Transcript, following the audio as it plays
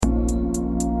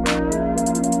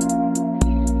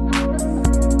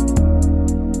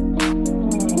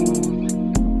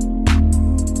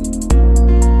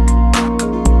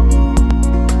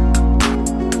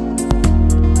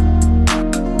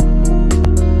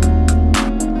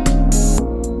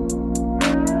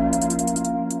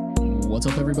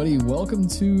everybody. Welcome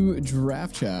to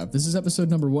Chaff. This is episode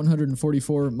number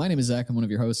 144. My name is Zach. I'm one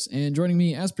of your hosts. And joining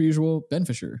me, as per usual, Ben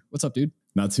Fisher. What's up, dude?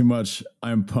 Not too much.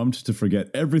 I'm pumped to forget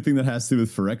everything that has to do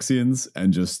with Phyrexians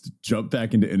and just jump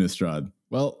back into Innistrad.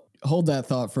 Well, hold that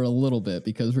thought for a little bit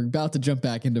because we're about to jump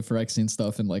back into Phyrexian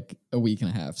stuff in like a week and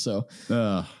a half. So,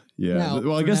 yeah. Now,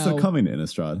 well, I guess they're coming to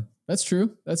Innistrad. That's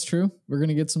true. We're going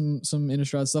to get some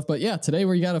Innistrad stuff. But yeah, today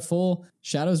we got a full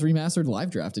Shadows Remastered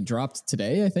live draft. It dropped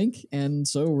today, I think. And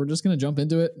so we're just going to jump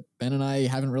into it. Ben and I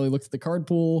haven't really looked at the card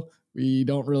pool. We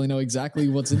don't really know exactly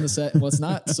what's in the set and what's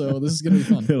not. So this is going to be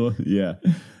fun. Yeah.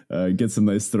 Get some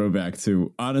nice throwback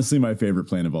to, honestly, my favorite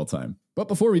plan of all time. But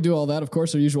before we do all that, of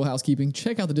course, our usual housekeeping,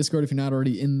 check out the Discord if you're not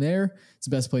already in there. It's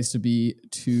the best place to be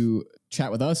to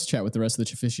chat with us, chat with the rest of the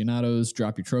Chaficionados,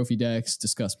 drop your trophy decks,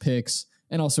 discuss picks,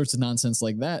 and all sorts of nonsense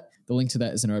like that. The link to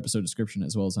that is in our episode description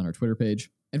as well as on our Twitter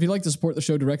page. And if you'd like to support the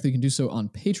show directly, you can do so on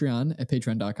Patreon at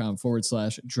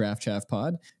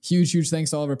patreon.com/draftchaffpod. Huge thanks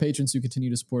to all of our patrons who continue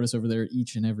to support us over there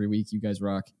each and every week. You guys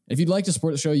rock. If you'd like to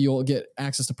support the show, you'll get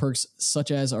access to perks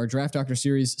such as our Draft Doctor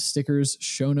series, stickers,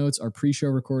 show notes, our pre-show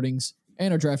recordings,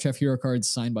 and our Draft Chaff hero cards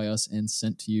signed by us and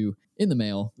sent to you in the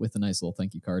mail with a nice little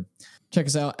thank you card. Check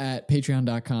us out at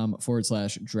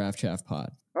patreon.com/draftchaffpod.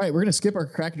 All right, we're going to skip our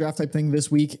crack draft type thing this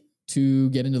week to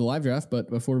get into the live draft. But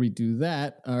before we do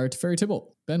that, our Teferi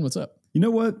Tybalt. Ben, what's up? You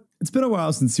know what? It's been a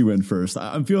while since you went first.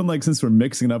 I'm feeling like since we're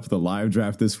mixing it up with the live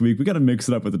draft this week, we got to mix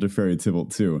it up with the Teferi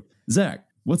Tybalt too. Zach,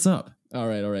 what's up? All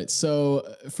right. So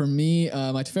for me,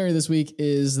 my Teferi this week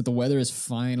is that the weather is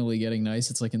finally getting nice.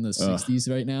 It's like in the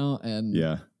 60s right now. And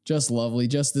yeah, just lovely.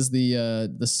 Just as the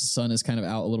sun is kind of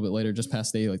out a little bit later, just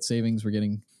past daylight savings, we're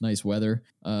getting nice weather.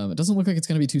 It doesn't look like it's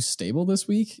going to be too stable this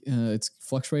week. It's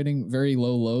fluctuating, very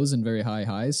low lows and very high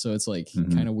highs. So it's like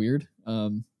kind of weird,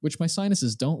 which my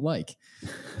sinuses don't like.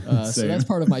 So that's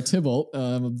part of my Tybalt.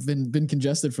 I've been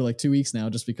congested for like 2 weeks now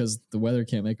just because the weather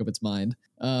can't make up its mind.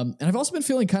 And I've also been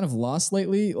feeling kind of lost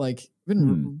lately. Like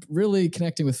been really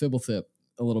connecting with Fibblethip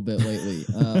a little bit lately.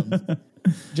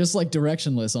 Just like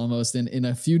directionless almost in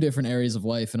a few different areas of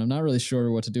life. And I'm not really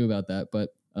sure what to do about that, but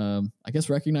I guess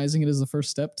recognizing it is the first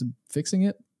step to fixing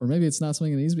it, or maybe it's not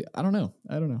something that needs to be. I don't know.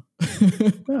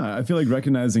 Yeah, I feel like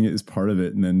recognizing it is part of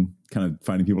it and then kind of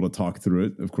finding people to talk through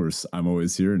it. Of course, I'm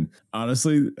always here. And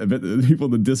honestly, I bet the people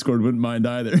in the Discord wouldn't mind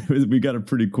either. We got a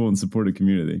pretty cool and supportive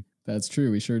community. That's true.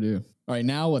 We sure do. All right,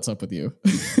 now what's up with you?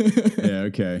 Yeah,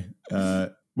 okay.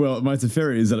 Well, my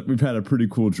Teferi is that we've had a pretty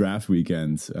cool draft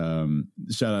weekend.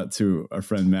 Shout out to our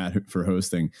friend Matt for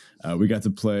hosting. We got to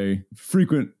play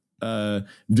frequent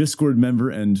Discord member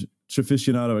and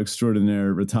Chaficionado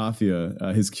extraordinaire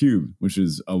Ratafia, his cube, which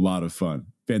is a lot of fun.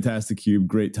 Fantastic cube,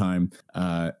 great time.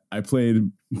 I played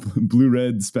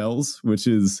blue-red spells, which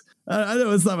is, I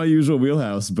know it's not my usual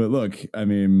wheelhouse, but look, I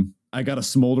mean, I got a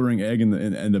smoldering egg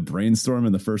and a brainstorm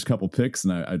in the first couple picks,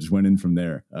 and I just went in from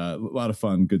there. A lot of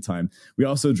fun, good time. We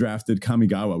also drafted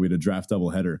Kamigawa. We had a draft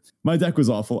doubleheader. My deck was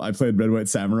awful. I played Red White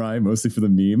Samurai mostly for the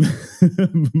meme,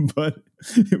 but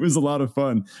it was a lot of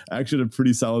fun. I actually had a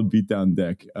pretty solid beatdown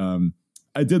deck.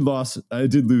 I did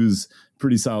lose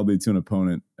pretty solidly to an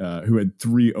opponent who had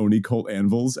 3 Oni Cult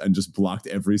Anvils and just blocked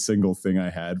every single thing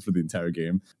I had for the entire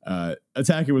game.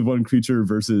 Attacking with 1 creature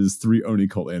versus 3 Oni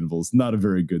Cult Anvils, not a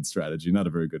very good strategy, not a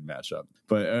very good matchup,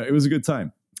 but it was a good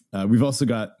time. We've also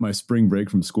got my spring break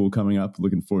from school coming up.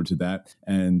 Looking forward to that.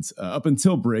 And up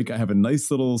until break, I have a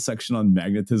nice little section on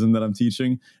magnetism that I'm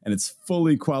teaching. And it's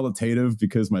fully qualitative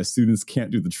because my students can't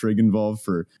do the trig involved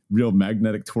for real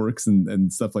magnetic torques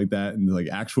and stuff like that. And like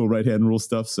actual right-hand rule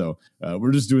stuff. So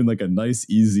we're just doing like a nice,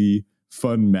 easy,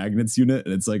 fun magnets unit.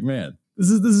 And it's like, man,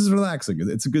 this is relaxing.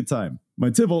 It's a good time. My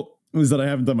Tybalt is that I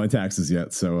haven't done my taxes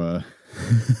yet. So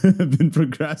I've been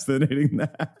procrastinating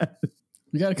that.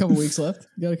 You got a couple weeks left.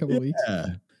 Weeks.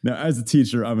 Now, as a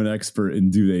teacher, I'm an expert in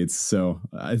due dates, so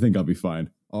I think I'll be fine.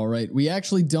 All right. We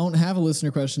actually don't have a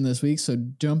listener question this week, so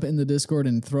jump in the Discord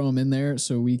and throw them in there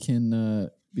so we can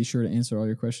be sure to answer all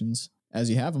your questions as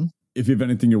you have them. If you have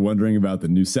anything you're wondering about the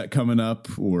new set coming up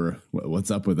or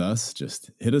what's up with us,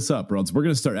 just hit us up, or else we're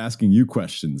going to start asking you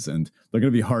questions, and they're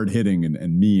going to be hard-hitting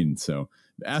and mean, so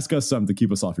ask us something to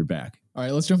keep us off your back. All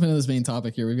right, let's jump into this main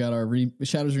topic here. We've got our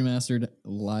Shadows Remastered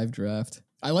live draft.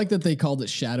 I like that they called it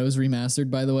Shadows Remastered,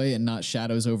 by the way, and not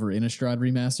Shadows over Innistrad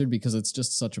Remastered, because it's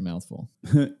just such a mouthful.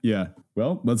 Yeah.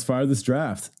 Well, let's fire this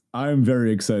draft. I'm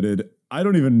very excited. I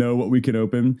don't even know what we can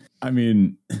open. I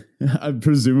mean,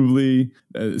 presumably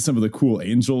some of the cool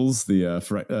angels, the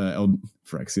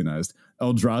Phyrexianized,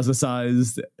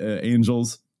 Eldrazi-sized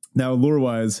angels. Now,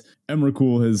 lore-wise,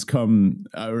 Emrakul has come,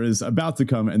 or is about to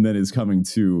come, and then is coming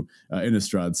to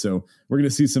Innistrad. So we're going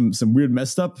to see some weird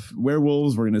messed up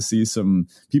werewolves. We're going to see some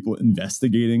people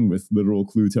investigating with literal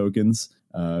clue tokens.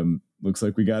 Looks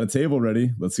like we got a table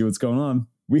ready. Let's see what's going on.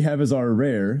 We have as our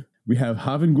rare, we have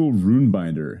Havengul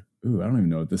Runebinder. Ooh, I don't even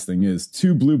know what this thing is.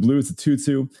 2 blue. It's a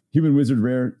 2/2. Human Wizard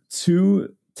rare.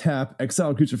 2 tap,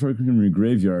 exile a creature from your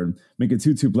graveyard, make a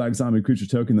 2/2 black zombie creature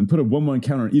token, then put a 1/1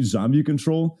 counter on each zombie you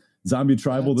control. Zombie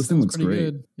tribal. This thing looks great.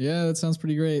 Good. Yeah, that sounds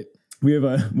pretty great. We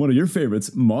have one of your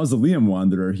favorites, Mausoleum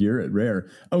Wanderer here at rare.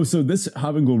 Oh, so this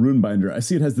Havengul Runebinder, I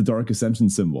see it has the Dark Ascension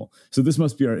symbol. So this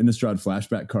must be our Innistrad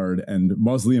flashback card, and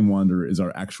Mausoleum Wanderer is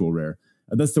our actual rare.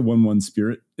 That's the 1/1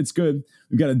 spirit. It's good.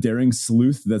 We've got a Daring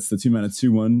Sleuth. That's the 2-mana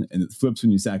 2/1, and it flips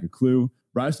when you sack a clue.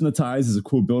 Rise from the Ties is a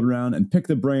cool build around, and Pick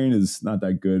the Brain is not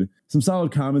that good. Some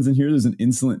solid commons in here. There's an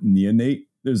Insolent Neonate.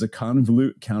 There's a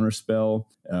Convolute counterspell,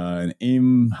 an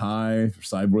Aim High for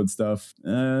sideboard stuff.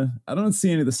 I don't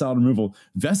see any of the solid removal.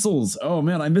 Vessels. Oh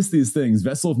man, I miss these things.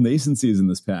 Vessel of Nascency is in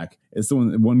this pack. It's the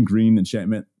one green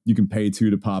enchantment. You can pay 2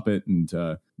 to pop it and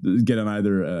get on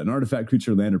either an artifact,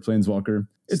 creature, land, or planeswalker.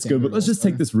 It's good, but let's just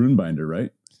take this Runebinder,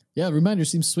 right? Yeah, Runebinder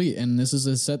seems sweet, and this is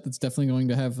a set that's definitely going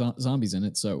to have zombies in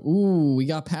it. So, ooh, we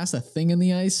got past a Thing in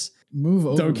the Ice. Move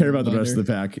over. Don't care about the rest of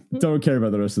the pack. Don't care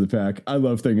about the rest of the pack. I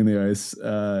love Thing in the Ice.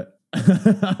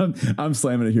 I'm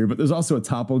slamming it here, but there's also a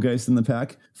Topplegeist in the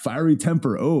pack. Fiery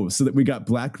Temper. Oh, so that we got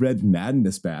Black-Red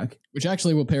Madness back. Which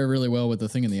actually will pair really well with the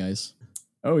Thing in the Ice.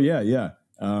 Oh, yeah.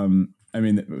 I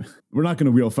mean, we're not going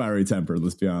to wheel Fiery Temper,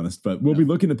 let's be honest, but we'll be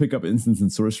looking to pick up instants and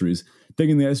sorceries. Thing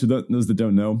in the Ice, for those that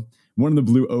don't know, one of the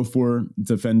blue 0/4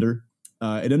 Defender.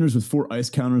 It enters with 4 ice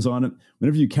counters on it.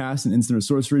 Whenever you cast an instant or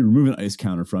sorcery, remove an ice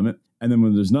counter from it. And then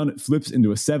when there's none, it flips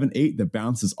into a 7/8 that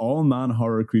bounces all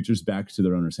non-horror creatures back to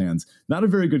their owner's hands. Not a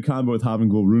very good combo with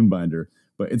Havengul Runebinder,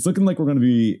 but it's looking like we're going to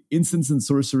be instants and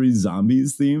sorcery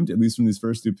zombies themed, at least from these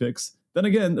first 2 picks. Then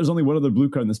again, there's only one other blue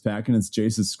card in this pack, and it's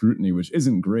Jace's Scrutiny, which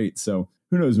isn't great. So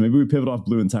who knows? Maybe we pivot off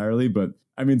blue entirely, but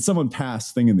I mean, someone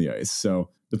passed Thing in the Ice. So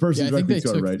the person directly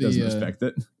to our right doesn't respect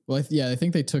it. Well, I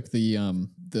think they took the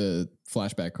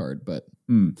flashback card, but.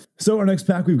 So our next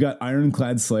pack, we've got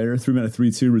Ironclad Slayer, 3-mana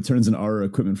 3/2, returns an aura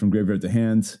equipment from graveyard to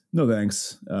hand. No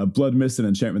thanks. Blood Mist, an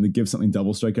enchantment that gives something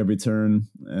double strike every turn.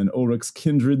 And Ulrich's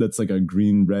Kindred, that's like a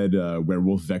green-red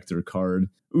werewolf vector card.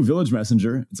 Ooh, Village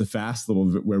Messenger. It's a fast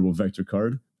little werewolf vector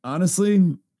card.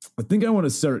 Honestly, I think I want to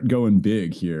start going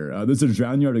big here. There's a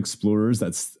Drownyard Explorers.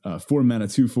 That's 4-mana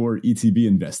 2/4 ETB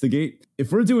Investigate.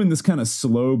 If we're doing this kind of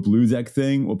slow blue deck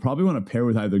thing, we'll probably want to pair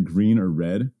with either green or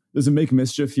red. There's a Make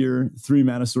Mischief here.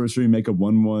 3-mana sorcery, make a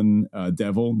 1/1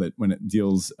 devil that when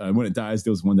it dies,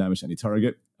 deals 1 damage to any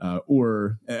target.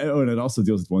 And it also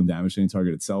deals with 1 damage to any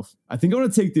target itself. I think I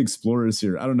want to take the Explorers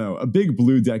here. I don't know. A big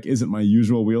blue deck isn't my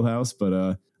usual wheelhouse,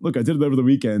 but look, I did it over the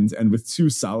weekend, and with 2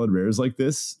 solid rares like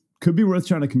this, could be worth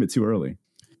trying to commit to early.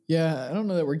 Yeah, I don't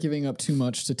know that we're giving up too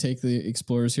much to take the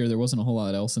Explorers here. There wasn't a whole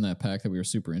lot else in that pack that we were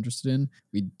super interested in.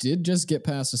 We did just get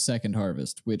past a second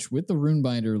Harvest, which with the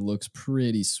Runebinder looks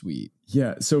pretty sweet.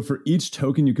 Yeah, so for each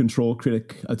token you control,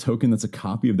 create a token that's a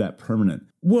copy of that permanent.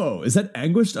 Whoa, is that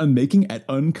Anguished Unmaking at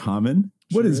uncommon?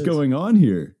 What is going on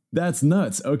here? That's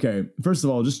nuts. Okay, first of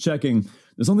all, just checking.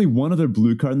 There's only one other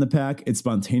blue card in the pack. It's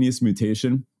Spontaneous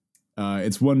Mutation.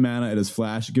 It's 1 mana. It has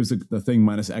flash. It gives the thing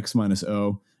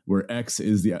 -X/-O, where X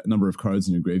is the number of cards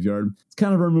in your graveyard. It's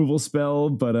kind of a removal spell,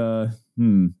 but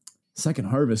Second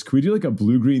Harvest. Could we do like a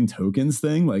blue-green tokens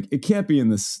thing? Like, it can't be in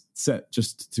this set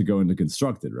just to go into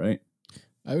Constructed, right?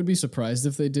 I would be surprised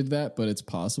if they did that, but it's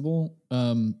possible.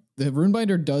 The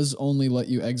Runebinder does only let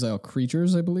you exile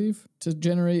creatures, I believe, to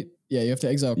generate. Yeah, you have to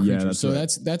exile creatures. Yeah, so right.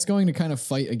 that's going to kind of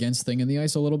fight against Thing in the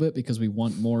Ice a little bit because we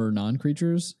want more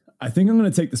non-creatures. I think I'm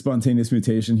going to take the Spontaneous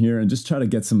Mutation here and just try to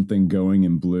get something going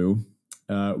in blue.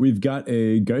 We've got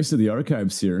a Geist of the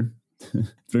Archives here.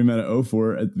 3-mana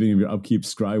 0/4 at the beginning of your upkeep,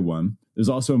 scry 1. There's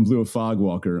also in blue a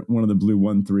Fogwalker, one of the blue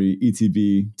 1/3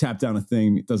 ETB. Tap down a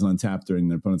thing, it doesn't untap during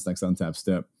their opponent's next untap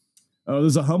step. Oh,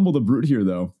 there's a Humble the Brute here,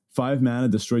 though. 5 mana,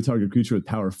 destroy target creature with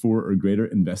power 4 or greater,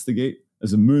 investigate.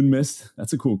 There's a Moon Mist.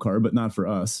 That's a cool card, but not for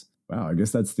us. Wow, I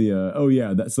guess that's the...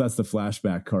 that's the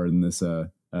flashback card in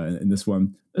this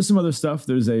one. There's some other stuff.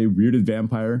 There's a Weirded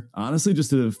Vampire. Honestly,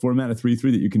 just a 4-mana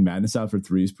 3/3 that you can madness out for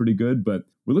 3 is pretty good, but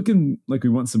we're looking like we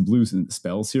want some blue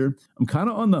spells here. I'm kind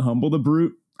of on the Humble the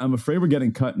Brute. I'm afraid we're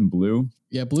getting cut in blue.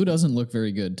 Yeah, blue doesn't look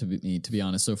very good to be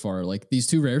honest so far. Like, these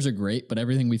 2 rares are great, but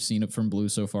everything we've seen from blue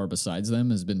so far besides them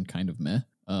has been kind of meh.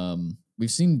 We've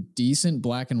seen decent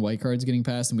black and white cards getting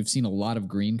passed, and we've seen a lot of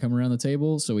green come around the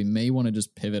table, so we may want to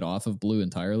just pivot off of blue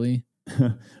entirely.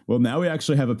 Well, now we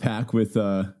actually have a pack with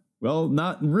well,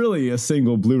 not really a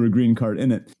single blue or green card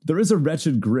in it. There is a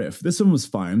Wretched Griff. This one was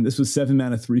fine. This was 7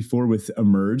 mana 3/4 with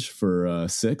Emerge for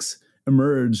 6.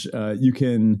 Emerge, you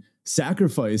can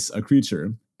sacrifice a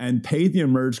creature and pay the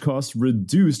Emerge cost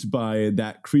reduced by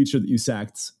that creature that you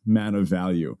sacked mana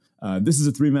value. This is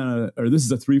a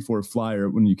 3/4 flyer.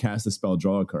 When you cast a spell,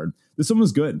 draw a card. This one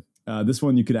was good. This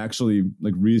one you could actually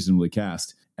like reasonably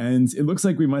cast. And it looks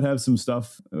like we might have some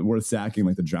stuff worth sacking,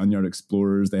 like the Drownyard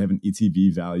Explorers. They have an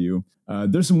ETB value.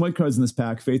 There's some white cards in this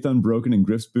pack: Faith Unbroken and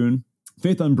Griff's Boon.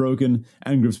 Faith Unbroken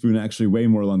and Griff's Boon actually way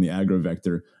more on the aggro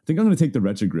vector. I think I'm going to take the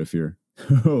Wretched Griff here.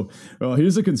 Oh, well,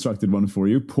 here's a constructed one for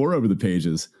you. Pour over the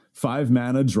pages. 5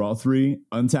 mana, draw 3,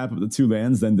 untap up the 2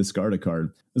 lands, then discard a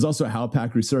card. There's also a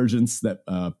Howlpack Resurgence that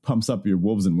pumps up your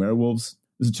wolves and werewolves.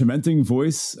 There's a Tormenting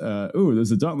Voice.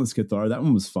 There's a Dauntless Cathar. That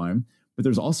one was fine. But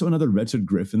there's also another Wretched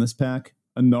Griff in this pack.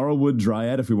 A Gnarlwood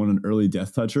Dryad if we want an early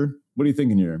Death Toucher. What are you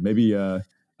thinking here? Maybe a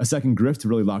second Griff to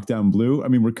really lock down blue? I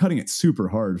mean, we're cutting it super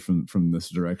hard from this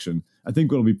direction. I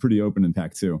think it'll be pretty open in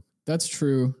pack 2. That's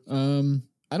true.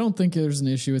 I don't think there's an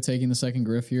issue with taking the second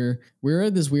Griff here. We're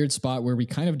at this weird spot where we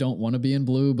kind of don't want to be in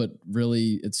blue, but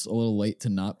really it's a little late to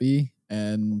not be.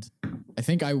 And I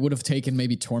think I would have taken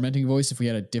maybe Tormenting Voice if we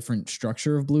had a different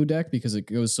structure of blue deck because it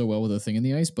goes so well with a Thing in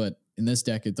the Ice. But in this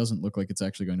deck, it doesn't look like it's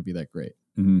actually going to be that great.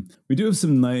 Mm-hmm. We do have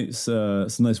some nice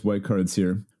white cards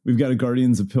here. We've got a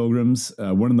Guardians of Pilgrims,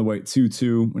 1 in the white,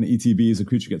 2/2. When it ETBs, a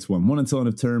creature gets 1/1 until end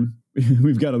of turn.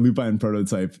 We've got a Lupine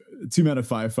Prototype, 2 mana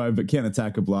 5/5, but can't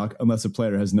attack a block unless a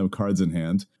player has no cards in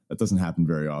hand. That doesn't happen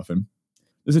very often.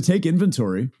 There's a Take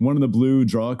Inventory, 1 in the blue,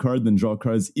 draw a card, then draw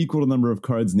cards equal to the number of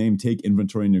cards named Take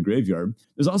Inventory in your graveyard.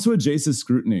 There's also a Jace's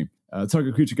Scrutiny.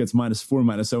 Target creature gets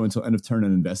 -4/-0 until end of turn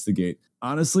and investigate.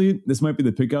 Honestly, this might be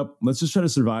the pickup. Let's just try to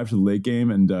survive to the late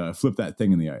game and flip that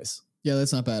Thing in the Ice. Yeah,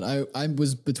 that's not bad. I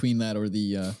was between that or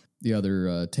the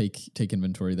other take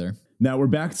inventory there. Now we're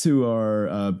back to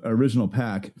our original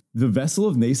pack, the Vessel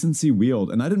of Nascency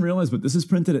Wield. And I didn't realize, but this is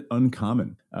printed at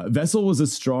uncommon. Vessel was a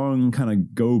strong kind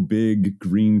of go big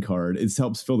green card. It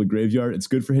helps fill the graveyard. It's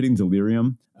good for hitting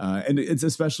Delirium. And it's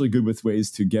especially good with ways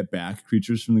to get back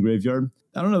creatures from the graveyard.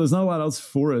 I don't know. There's not a lot else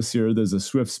for us here. There's a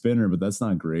Swift Spinner, but that's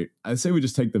not great. I say we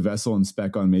just take the Vessel and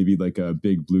spec on maybe like a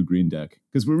big blue-green deck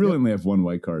because we really only have 1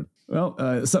 white card.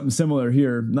 Well, something similar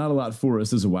here. Not a lot for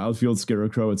us. There's a Wildfield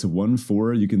Scarecrow. It's a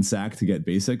 1/4. You can sack to get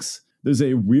basics. There's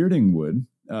a Weirding Wood.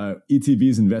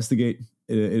 ETBs Investigate.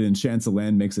 It enchants a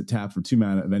land, makes it tap for 2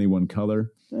 mana of any one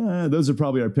color. Those are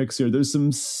probably our picks here. There's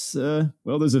some,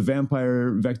 there's a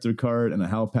Vampire Vector card and a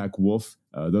Howlpack Wolf.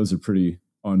 Those are pretty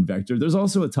on Vector. There's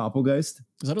also a Topplegeist.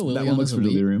 Is that a Liliana's That one looks for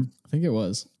Elite? Delirium. I think it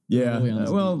was. Yeah.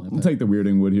 We'll take the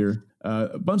Weirding Wood here.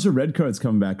 A bunch of red cards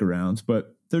coming back around,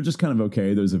 but they're just kind of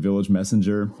okay. There's a Village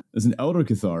Messenger. There's an Elder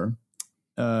Cathar.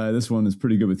 This one is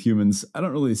pretty good with humans. I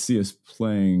don't really see us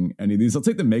playing any of these. I'll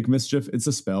take the Make Mischief. It's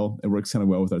a spell. It works kind of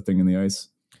well with our Thing in the Ice.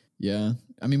 Yeah.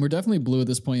 I mean, we're definitely blue at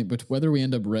this point, but whether we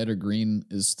end up red or green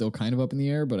is still kind of up in the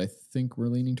air, but I think we're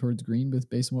leaning towards green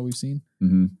based on what we've seen.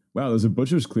 Mm-hmm. Wow, there's a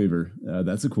Butcher's Cleaver.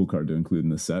 That's a cool card to include in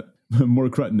this set.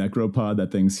 Morkrut Necropod.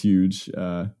 That thing's huge.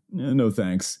 No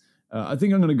thanks. I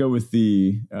think I'm going to go with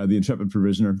the Intrepid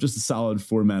Provisioner. Just a solid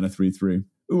 4 mana 3/3.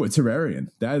 Ooh, a Terrarian.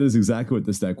 That is exactly what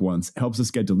this deck wants. Helps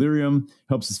us get Delirium,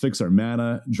 helps us fix our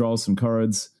mana, draws some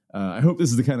cards. I hope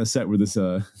this is the kind of set where this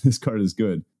card is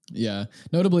good. Yeah.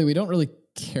 Notably, we don't really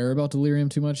care about Delirium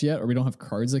too much yet, or we don't have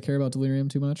cards that care about Delirium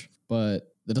too much,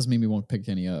 but that doesn't mean we won't pick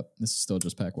any up. This is still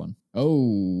just pack 1.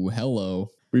 Oh, hello.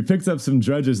 We picked up some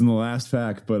dredges in the last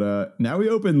pack, but now we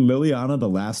open Liliana the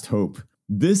Last Hope.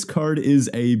 This card is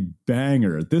a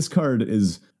banger. This card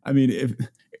is, I mean, if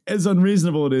as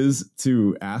unreasonable it is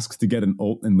to ask to get an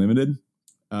ult in limited,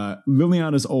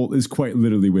 Liliana's ult is quite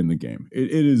literally win the game.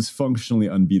 It is functionally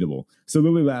unbeatable. So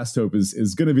Lily Last Hope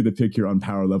is going to be the pick here on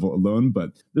power level alone,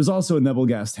 but there's also a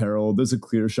Nebelgast Herald. There's a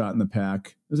Clear Shot in the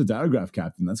pack. There's a Diagraph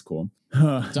Captain. That's cool.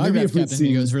 Diagraph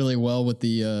Captain goes really well with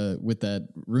the with that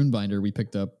Rune Binder we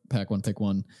picked up pack 1, pick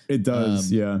 1. It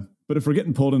does, yeah. But if we're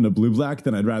getting pulled into blue-black,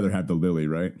 then I'd rather have the Lily,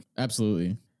 right?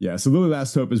 Absolutely. Yeah, so Lily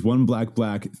Last Hope is 1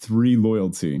 black, 3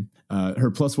 loyalty. Her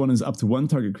 +1 is up to 1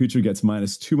 target creature gets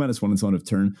 -2/-1 until end of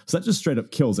turn. So that just straight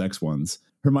up kills X1s.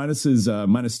 Her minus is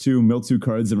 -2, mill 2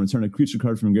 cards, and return a creature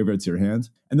card from your graveyard to your hand.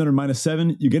 And then her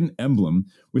 -7, you get an emblem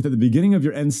with at the beginning of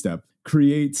your end step,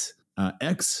 create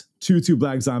X 2/2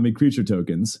 black zombie creature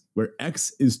tokens, where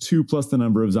X is 2 plus the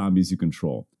number of zombies you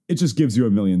control. It just gives you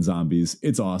 1,000,000 zombies.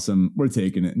 It's awesome. We're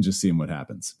taking it and just seeing what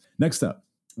happens. Next up,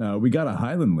 we got a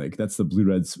Highland Lake. That's the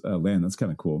blue-red's land. That's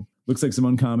kind of cool. Looks like some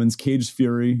uncommons. Caged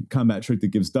Fury, combat trick that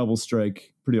gives double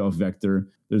strike. Pretty off vector.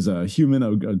 There's a human,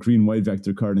 a green-white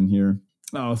vector card in here.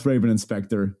 Oh, Thraben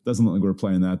Inspector. Doesn't look like we're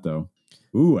playing that, though.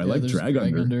 Ooh, I like Drag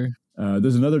Under.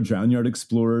 There's another Drownyard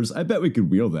Explorers. I bet we could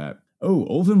wheel that. Oh,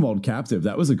 Ulvenwald Captive.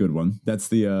 That was a good one. That's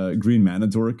the green mana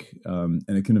dork, and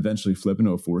it can eventually flip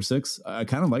into a 4/6. I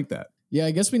kind of like that. Yeah,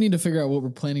 I guess we need to figure out what we're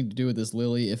planning to do with this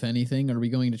Lily, if anything. Are we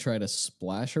going to try to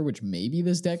splash her, which maybe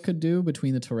this deck could do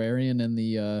between the Terrarian and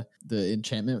the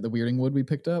enchantment, the Weirding Wood we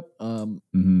picked up?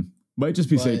 Might just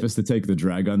be safest to take the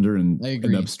Drag Under and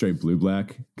end up straight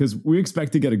blue-black, because we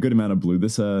expect to get a good amount of blue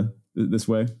this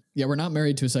way. Yeah, we're not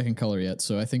married to a second color yet,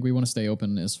 so I think we want to stay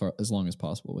open as long as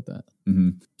possible with that.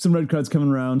 Some red cards coming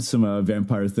around, some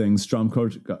vampire things,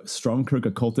 Stromkirk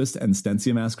Occultist and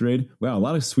Stensia Masquerade. Wow, a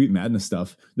lot of sweet madness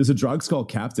stuff. There's a Drogskull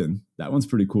Captain. That one's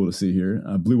pretty cool to see here.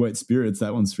 Blue-white Spirits,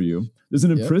 that one's for you. There's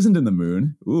an Imprisoned in the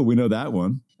Moon. Ooh, we know that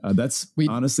one. That's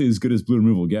honestly as good as blue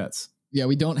removal gets. Yeah,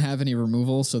 we don't have any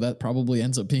removal, so that probably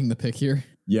ends up being the pick here.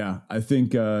 Yeah, I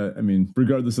think,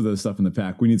 regardless of the stuff in the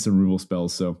pack, we need some removal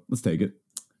spells, so let's take it.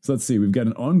 So let's see, we've got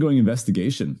an Ongoing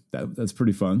Investigation. That's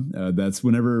pretty fun. That's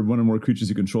whenever one or more creatures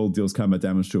you control deals combat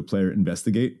damage to a player,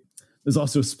 investigate. There's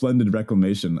also Splendid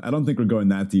Reclamation. I don't think we're going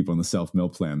that deep on the self-mill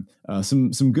plan.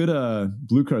 Some good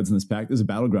blue cards in this pack. There's a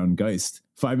Battleground Geist.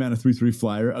 5 mana, 3/3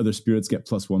 flyer. Other spirits get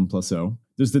 +1/+0.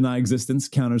 There's Deny Existence.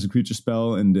 Counters a creature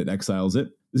spell and it exiles it.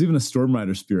 There's even a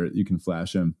Stormrider Spirit you can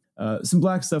flash in. Some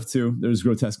black stuff too. There's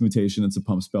Grotesque Mutation. It's a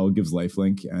pump spell, gives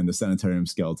lifelink, and a Sanitarium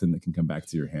Skeleton that can come back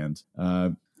to your hand.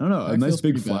 I don't know. A nice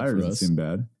big flyer doesn't seem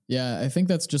bad. Yeah, I think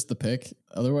that's just the pick.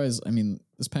 Otherwise,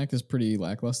 this pack is pretty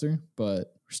lackluster,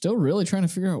 but we're still really trying to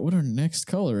figure out what our next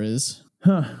color is.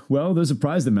 Well, there's a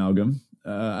Prized Amalgam.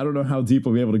 I don't know how deep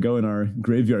we'll be able to go in our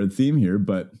graveyard theme here,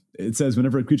 but it says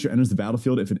whenever a creature enters the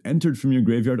battlefield, if it entered from your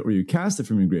graveyard or you cast it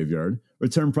from your graveyard,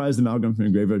 return Prized Amalgam from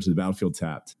your graveyard to the battlefield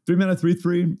tapped. 3 mana,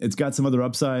 3/3. It's got some other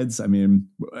upsides. In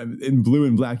blue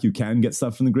and black, you can get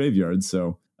stuff from the graveyard,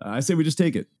 so I say we just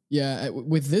take it. Yeah,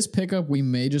 with this pickup, we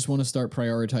may just want to start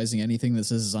prioritizing anything that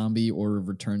says zombie or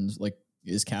returns, like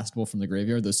is castable from the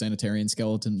graveyard. Those Sanitarian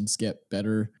Skeletons get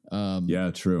better.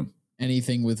 Yeah, true.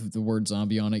 Anything with the word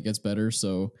zombie on it gets better.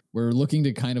 So we're looking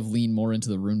to kind of lean more into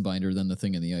the Runebinder than the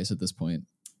Thing in the Ice at this point.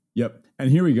 Yep. And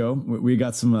here we go. We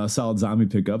got some solid zombie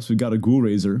pickups. We got a Ghoul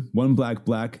Raiser, 1 black,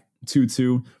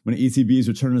 2/2. When ETBs,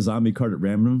 return a zombie card at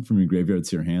random from your graveyard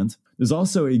to your hand. There's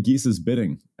also a Geese's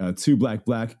Bidding, 2 black,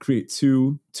 create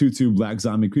 2/2 black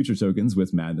zombie creature tokens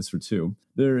with Madness for 2.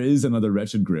 There is another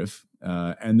Wretched Griff,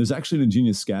 and there's actually an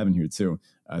Ingenious Scab in here too.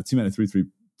 2 mana, 3/3,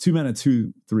 2 mana,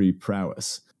 2/3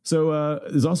 Prowess. So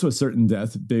there's also a Certain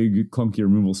Death, big clunky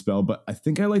removal spell, but I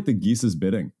think I like the Geese's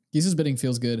Bidding. Geese's Bidding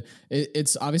feels good.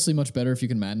 It's obviously much better if you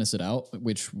can Madness it out,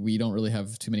 which we don't really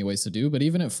have too many ways to do, but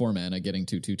even at 4 mana, getting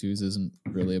 2 2/2s isn't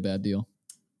really a bad deal.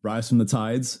 Rise from the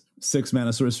Tides, 6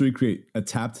 mana sorcery, create a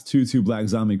tapped 2/2 black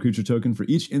zombie creature token for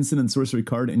each instant and sorcery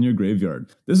card in your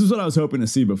graveyard. This is what I was hoping to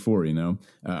see before,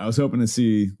 I was hoping to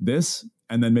see this,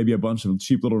 and then maybe a bunch of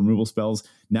cheap little removal spells.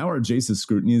 Now our Jace's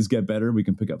Scrutinies get better. We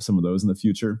can pick up some of those in the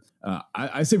future.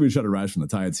 I say we try to rise from the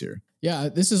tides here. Yeah,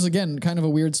 this is, again, kind of a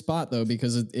weird spot, though,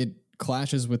 because it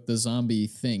clashes with the zombie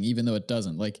thing, even though it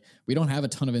doesn't. Like, we don't have a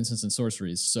ton of instants and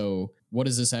sorceries, so what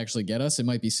does this actually get us? It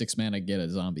might be 6 mana, get a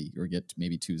zombie, or get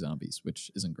maybe 2 zombies,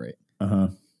 which isn't great.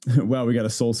 Wow, we got a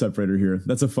Soul Separator here.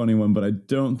 That's a funny one, but I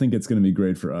don't think it's going to be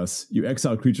great for us. You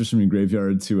exile creatures from your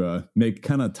graveyard to make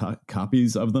kind of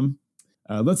copies of them.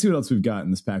 Let's see what else we've got in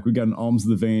this pack. We've got an Alms of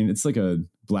the Vein. It's like a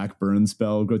black burn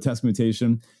spell, Grotesque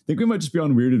Mutation. I think we might just be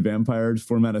on Weirded Vampire,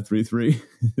 4 mana, 3/3.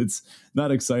 It's not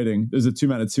exciting. There's a 2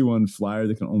 mana, 2/1 flyer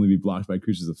that can only be blocked by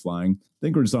creatures of flying. I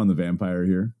think we're just on the Vampire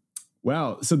here.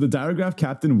 Wow, so the Diregraph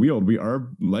Captain Wield. We are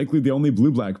likely the only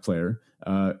blue-black player.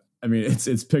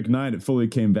 It's pick 9. It fully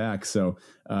came back. So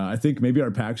I think maybe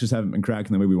our packs just haven't been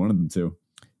cracking the way we wanted them to.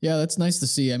 Yeah, that's nice to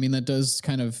see. That does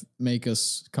kind of make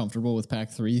us comfortable with pack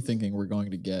 3, thinking we're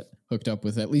going to get hooked up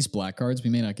with at least black cards.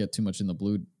 We may not get too much in the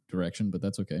blue direction, but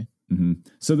that's okay. Mm-hmm.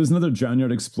 So there's another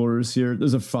Drownyard Explorers here.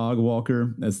 There's a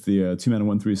Fogwalker. That's the 2 mana,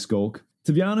 1/3 Skulk.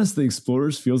 To be honest, the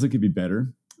Explorers feels like it'd be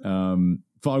better.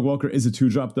 Fogwalker is a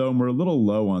 2-drop, though, and we're a little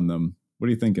low on them. What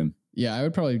are you thinking? Yeah, I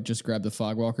would probably just grab the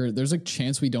Fogwalker. There's a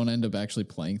chance we don't end up actually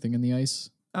playing Thing in the Ice.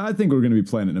 I think we're going to be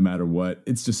playing it no matter what.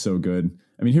 It's just so good.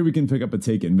 Here we can pick up a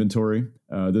Take Inventory.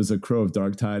 There's a Crow of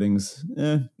Dark Tidings.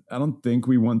 I don't think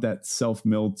we want that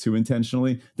self-mill too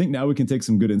intentionally. I think now we can take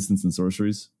some good instants and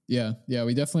sorceries. Yeah,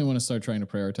 we definitely want to start trying to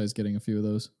prioritize getting a few of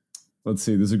those. Let's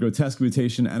see. There's a Grotesque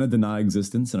Mutation and a Deny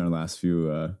Existence in our last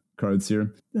few cards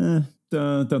here.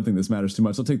 Don't think this matters too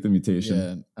much. I'll take the mutation.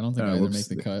 Yeah, I don't think I either make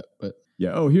the cut, but...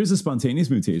 Yeah. Oh, here's a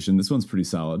spontaneous mutation. This one's pretty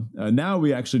solid. Now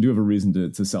we actually do have a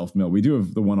reason to self-mill. We do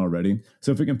have the one already.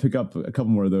 So if we can pick up a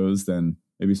couple more of those, then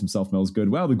maybe some self-mill is good.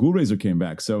 Wow, the Ghoul Razor came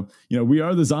back. So, we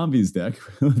are the zombies deck.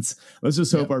 let's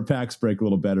just hope our packs break a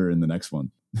little better in the next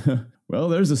one. Well,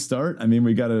 there's a start. I mean,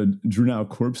 we got a Drew Now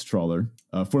Corpse Trawler,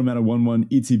 4 mana 1/1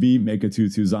 ETB, make a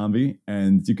 2/2 zombie,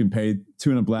 and you can pay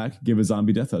 2 and a black, give a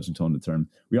zombie death touch until end of turn.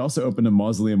 We also opened a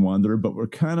Mausoleum Wanderer, but we're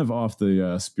kind of off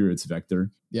the Spirits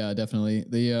vector. Yeah, definitely.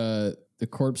 The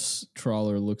Corpse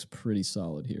Trawler looks pretty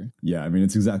solid here. Yeah, I mean,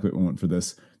 it's exactly what we want for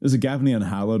this. There's a Gavany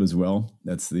Unhallowed as well.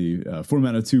 That's the 4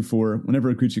 mana 2/4. Whenever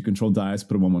a creature you control dies,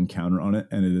 put a 1/1 counter on it,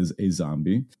 and it is a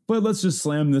zombie. But let's just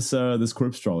slam this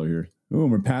Corpse Trawler here. Oh,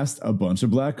 and we're past a bunch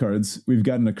of black cards. We've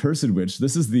got an Accursed Witch.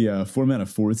 This is the 4 mana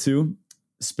 4/2.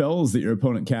 Spells that your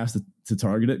opponent casts to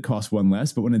target it cost 1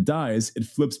 less, but when it dies, it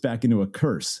flips back into a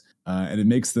curse. And it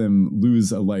makes them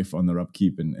lose a life on their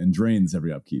upkeep and drains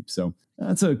every upkeep. So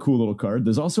that's a cool little card.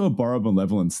 There's also a Borrowed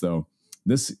Malevolence, though.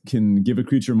 This can give a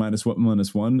creature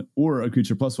 -1/-1, or a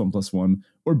creature +1/+1,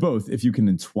 or both if you can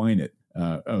entwine it.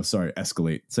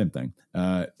 Escalate. Same thing.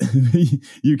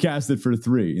 You cast it for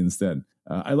 3 instead.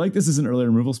 I like this as an early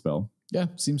removal spell. Yeah,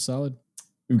 seems solid.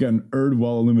 We've got an Erd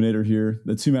Wall Illuminator here.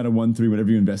 The 2 mana 1/3.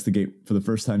 Whenever you investigate for the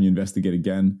first time, you investigate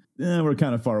again. We're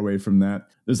kind of far away from that.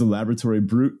 There's a Laboratory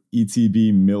Brute,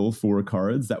 ETB mill 4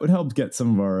 cards. That would help get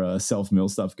some of our self-mill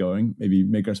stuff going. Maybe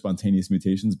make our spontaneous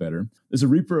mutations better. There's a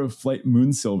Reaper of Flight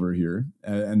Moonsilver here,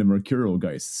 and a Mercurial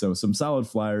Geist. So some solid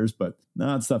flyers, but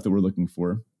not stuff that we're looking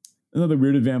for. Another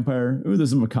Weirded Vampire. Ooh,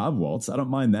 there's a Macabre Waltz. I don't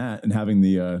mind that. And having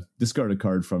the discarded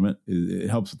card from it, it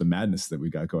helps with the madness that we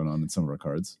got going on in some of our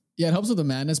cards. Yeah, it helps with the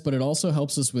madness, but it also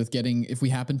helps us with getting, if we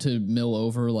happen to mill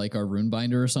over like our Rune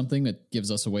Binder or something, it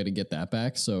gives us a way to get that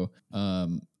back. So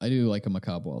I do like a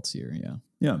Macabre Waltz here, yeah.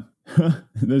 Yeah.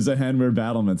 There's a Handwear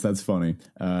Battlements. That's funny.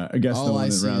 I guess all I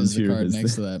see is the card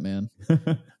next to that, man.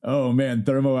 Oh, man.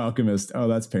 Thermo Alchemist. Oh,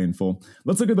 that's painful.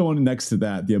 Let's look at the one next to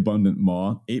that, the Abundant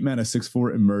Maw. 8 mana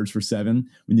 6/4, emerge for 7.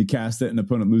 When you cast it, an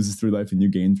opponent loses 3 life and you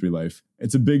gain 3 life.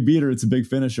 It's a big beater. It's a big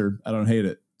finisher. I don't hate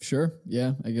it. Sure.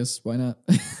 Yeah, I guess why not?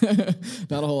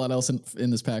 Not a whole lot else in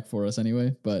this pack for us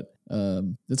anyway, but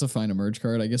it's a fine emerge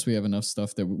card. I guess we have enough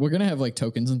stuff that we're going to have like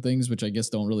tokens and things, which I guess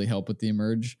don't really help with the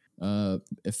emerge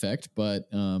effect, but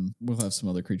we'll have some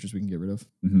other creatures we can get rid of.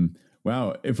 Mm-hmm.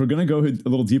 Wow. If we're going to go a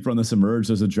little deeper on this emerge,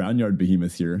 there's a Drownyard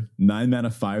Behemoth here. 9 mana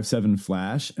 5/7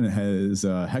 flash, and it has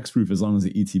hexproof as long as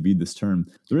it ETB'd this turn.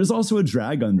 There is also a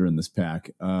Drag Under in this pack.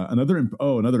 Another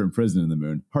Imprison in the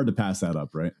Moon. Hard to pass that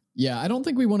up, right? Yeah, I don't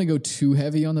think we want to go too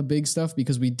heavy on the big stuff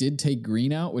because we did take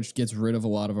green out, which gets rid of a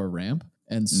lot of our ramp.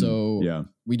 And so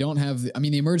we don't have,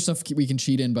 the emerge stuff we can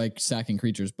cheat in by sacking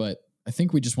creatures, but I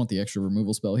think we just want the extra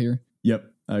removal spell here. Yep,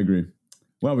 I agree.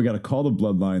 Wow, we got to Call the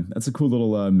Bloodline. That's a cool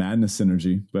little madness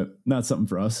synergy, but not something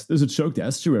for us. There's a Choked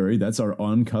Estuary. That's our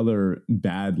on-color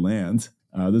bad land.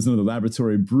 There's another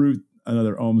Laboratory Brute,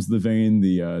 another Ohms the Vein,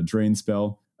 the Drain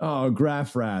spell. Oh,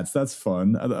 Graph Rats. That's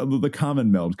fun. The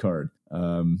common meld card.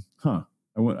 I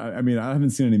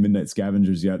haven't seen any Midnight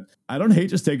Scavengers yet. I don't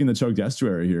hate just taking the Choked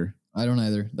Estuary here. I don't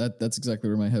either. That's exactly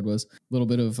where my head was. A little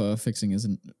bit of fixing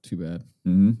isn't too bad.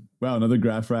 Mm-hmm. Wow, another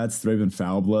Graph Rats, Thraven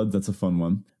Foulblood. That's a fun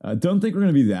one. Don't think we're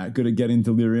going to be that good at getting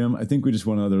Delirium. I think we just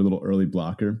want another little early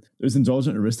blocker. There's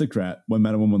Indulgent Aristocrat, 1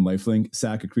 mana 1/1 lifelink,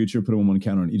 sack a creature, put a 1/1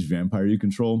 counter on each vampire you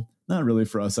control. Not really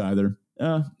for us either.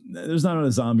 There's not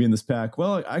a zombie in this pack.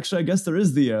 Well, actually, I guess there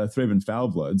is the Thraven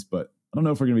Foulbloods, but I don't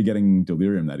know if we're going to be getting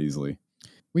Delirium that easily.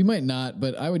 We might not,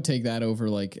 but I would take that over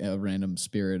like a random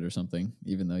spirit or something,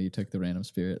 even though you took the random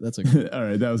spirit. That's okay. All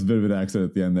right, that was a bit of an accident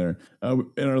at the end there.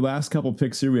 In our last couple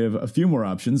picks here, we have a few more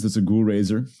options. There's a Ghoul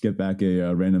Razor, get back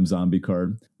a random zombie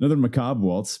card. Another Macabre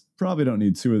Waltz, probably don't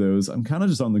need 2 of those. I'm kind of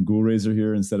just on the Ghoul Razor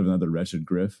here instead of another Wretched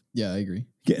Griff. Yeah, I agree.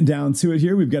 Getting down to it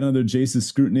here, we've got another Jace's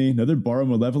Scrutiny, another Borrow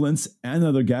Malevolence, and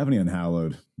another Gavany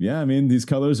Unhallowed. Yeah, I mean, these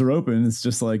colors are open. It's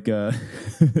just like,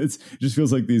 it just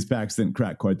feels like these packs didn't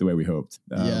crack quite the way we hoped.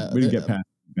 We didn't get past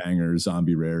bangers,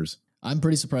 zombie rares. I'm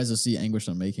pretty surprised to see Anguished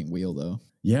Unmaking Wheel, though.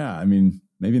 Yeah, I mean,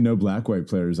 maybe no black-white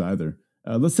players either.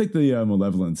 Let's take the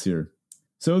Malevolence here.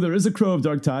 So there is a Crow of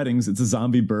Dark Tidings. It's a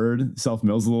zombie bird,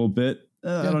 self-mills a little bit.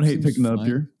 I don't hate picking that up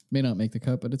here. May not make the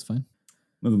cut, but it's fine.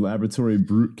 Another Laboratory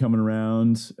Brute coming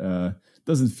around.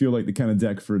 Doesn't feel like the kind of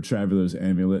deck for a Traveler's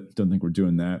Amulet. Don't think we're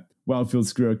doing that. Wildfield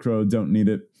Scarecrow, don't need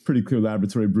it. Pretty clear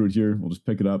Laboratory Brute here. We'll just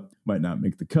pick it up. Might not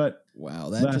make the cut.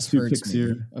 Wow, that just hurts me.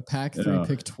 Here. A pack 3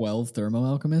 pick 12 Thermo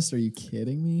Alchemist? Are you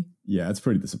kidding me? Yeah, it's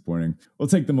pretty disappointing. We'll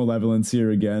take the Malevolence here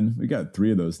again. We got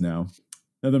 3 of those now.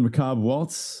 Another Macabre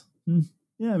Waltz.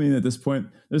 Yeah, I mean, at this point,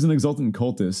 there's an Exultant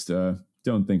Cultist.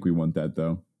 Don't think we want that,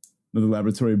 though. Another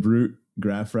Laboratory Brute.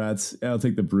 Graph Rats. I'll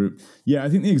take the Brute. Yeah, I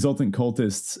think the Exultant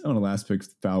Cultists, on a last pick,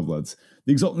 Foul Bloods.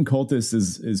 The Exultant Cultist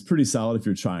is pretty solid if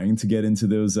you're trying to get into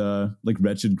those like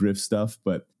Wretched Griff stuff,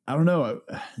 but I don't know.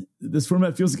 This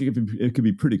format feels like it could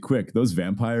be pretty quick. Those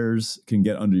vampires can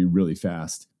get under you really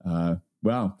fast.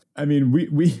 Wow. I mean,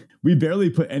 we barely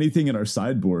put anything in our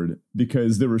sideboard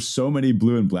because there were so many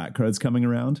blue and black cards coming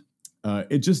around.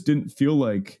 It just didn't feel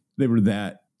like they were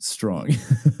that strong.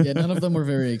 Yeah, none of them were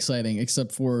very exciting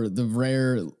except for the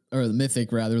rare, or the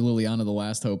mythic rather, Liliana the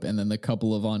Last Hope, and then the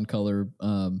couple of on-color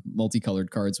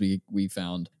multicolored cards we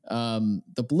found.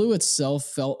 The blue itself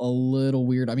felt a little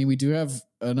weird. I mean, we do have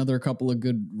another couple of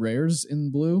good rares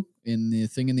in blue, in the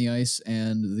Thing in the Ice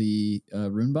and the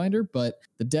Runebinder, but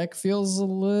the deck feels a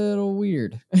little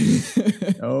weird.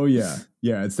 Oh yeah,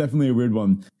 it's definitely a weird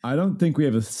one. I don't think we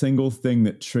have a single thing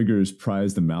that triggers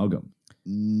Prized Amalgam.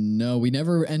 No, we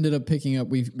never ended up picking up.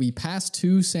 We passed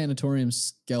 2 sanitarium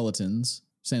skeletons,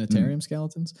 and, sanitarium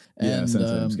skeletons,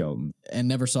 and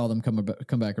never saw them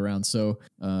come back around. So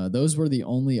those were the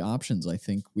only options I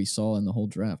think we saw in the whole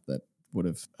draft that would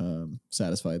have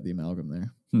satisfied the amalgam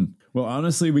there. Well,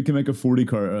 honestly, we can make a 40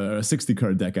 card, a 60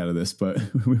 card deck out of this, but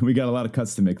we got a lot of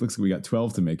cuts to make. Looks like we got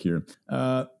 12 to make here.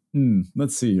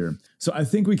 Let's see here. So I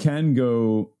think we can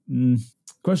go.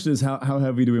 Question is, how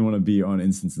heavy do we want to be on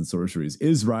instants and sorceries?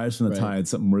 Is Rise from the Tide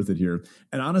something worth it here?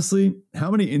 And honestly,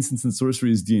 how many instants and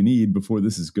sorceries do you need before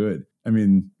this is good? I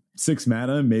mean, 6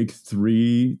 mana, make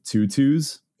 3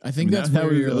 2/2s. I think that's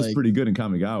where that was pretty good in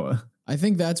Kamigawa. I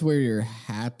think that's where you're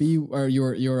happy, or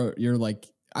you're like,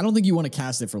 I don't think you want to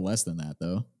cast it for less than that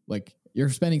though. Like, you're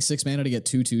spending 6 mana to get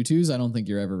 2 2/2s. I don't think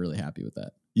you're ever really happy with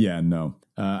that. Yeah, no.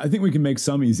 I think we can make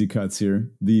some easy cuts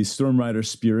here. The Stormrider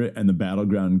Spirit and the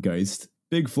Battleground Geist.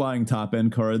 Big flying top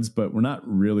end cards, but we're not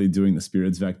really doing the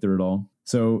Spirits Vector at all.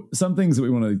 So some things that we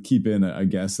want to keep in, I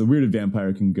guess. The Weirded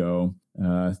Vampire can go.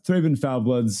 Thraben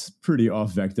Foulblood's pretty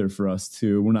off vector for us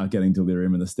too. We're not getting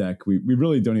Delirium in this deck. We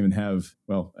really don't even have,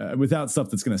 without stuff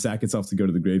that's going to sack itself to go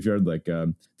to the graveyard, like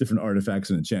different artifacts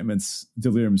and enchantments,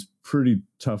 Delirium's pretty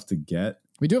tough to get.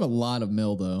 We do have a lot of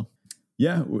mill though.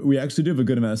 Yeah, we actually do have a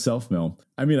good amount of self-mill.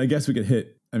 I mean, I guess we could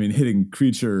hitting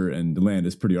creature and land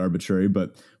is pretty arbitrary,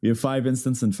 but we have 5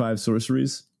 instants and 5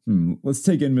 sorceries. Let's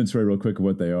take inventory real quick of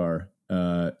what they are.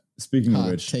 Speaking of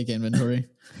which, take inventory.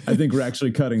 I think we're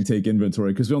actually cutting take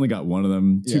inventory because we only got one of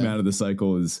them. 2 mana of the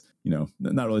cycle is,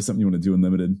 not really something you want to do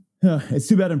unlimited. It's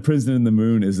too bad Imprisoned in the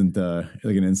Moon isn't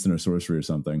like an instant or sorcery or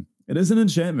something. It is an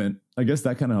enchantment. I guess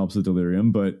that kind of helps with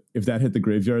Delirium, but if that hit the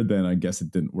graveyard, then I guess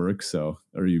it didn't work. So,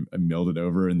 or you milled it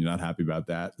over and you're not happy about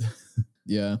that.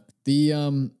 Yeah.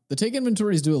 The take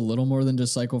inventories do a little more than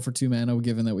just cycle for 2 mana,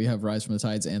 given that we have Rise from the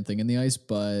Tides and Thing in the Ice,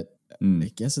 but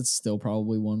I guess it's still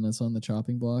probably one that's on the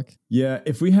chopping block. Yeah,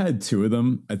 if we had 2 of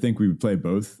them, I think we would play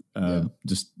both.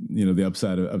 Just, the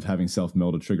upside of having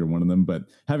self-mill to trigger one of them, but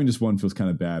having just one feels kind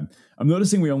of bad. I'm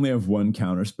noticing we only have one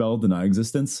counterspell, Deny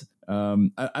Existence.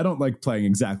 I don't like playing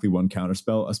exactly one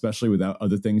counterspell, especially without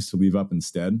other things to leave up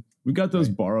instead. We've got those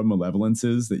Borrow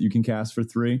Malevolences that you can cast for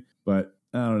 3, but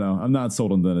I don't know. I'm not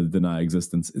sold on the Deny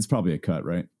Existence. It's probably a cut,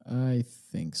 right? I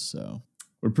think so.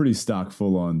 We're pretty stock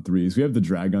full on 3s. We have the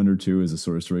Drag Under too as a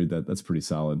sorcery. That's pretty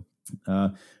solid.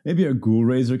 Maybe a Ghoul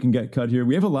Raiser can get cut here.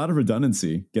 We have a lot of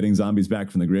redundancy getting zombies back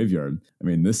from the graveyard. I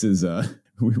mean, this is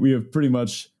we have pretty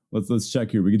much. Let's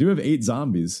check here. We do have 8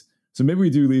 zombies. So maybe we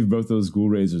do leave both those Ghoul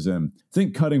Raisers in. I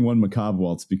think cutting 1 Macabre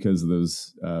Waltz because of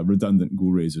those redundant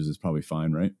Ghoul Raisers is probably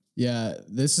fine, right? Yeah,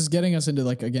 this is getting us into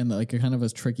a kind of a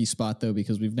tricky spot though,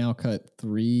 because we've now cut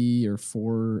 3 or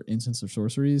 4 instants of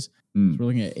sorceries. So we're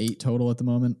looking at 8 total at the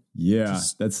moment. Yeah,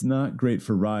 that's not great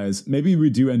for Rise. Maybe we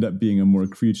do end up being a more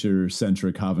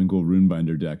creature-centric Havengul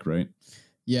Runebinder deck, right?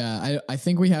 Yeah, I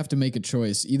think we have to make a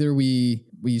choice. Either we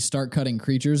start cutting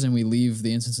creatures and we leave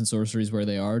the instants and sorceries where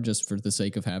they are just for the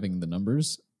sake of having the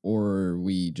numbers, or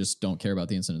we just don't care about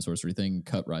the instant and sorcery thing,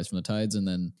 cut Rise from the Tides, and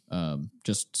then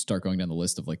just start going down the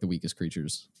list of like the weakest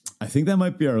creatures. I think that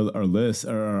might be our list,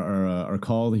 our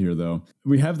call here, though.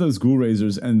 We have those Ghoul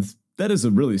Raisers, and that is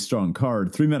a really strong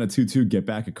card. 3 mana 2/2, get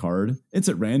back a card. It's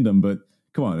at random, but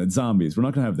come on, it's zombies. We're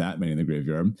not going to have that many in the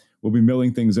graveyard. We'll be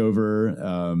milling things over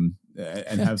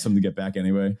and have some to get back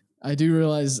anyway. I do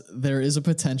realize there is a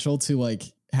potential to like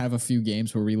have a few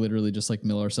games where we literally just like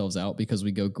mill ourselves out because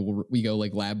we go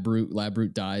like Lab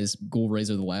Brute dies, Ghoul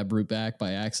Raiser the Lab Brute back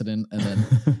by accident, and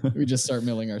then we just start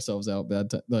milling ourselves out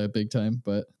big time.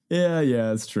 But yeah,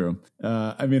 it's true.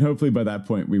 I mean, hopefully by that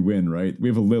point we win, right? We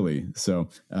have a Lily, so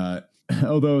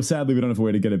although sadly we don't have a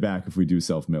way to get it back if we do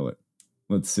self-mill it.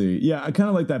 Let's see. Yeah, I kind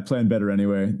of like that plan better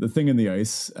anyway. The Thing in the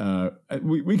Ice,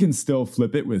 we can still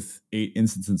flip it with 8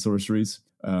 instants and sorceries.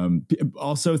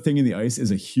 Also, Thing in the Ice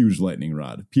is a huge lightning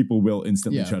rod. People will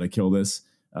instantly try to kill this.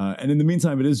 And in the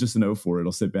meantime, it is just an 0-4.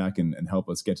 It'll sit back and help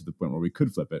us get to the point where we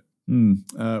could flip it.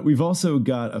 We've also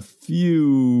got a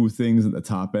few things at the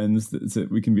top ends that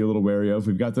we can be a little wary of.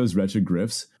 We've got those Wretched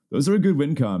Griffs. Those are a good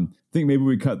win con. I think maybe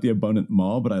we cut the Abundant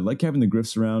Maul, but I like having the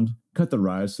Griffs around. Cut the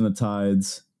Rise from the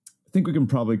Tides. I think we can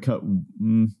probably cut...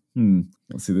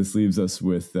 Let's see, this leaves us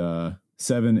with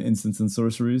 7 instants and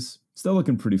sorceries. Still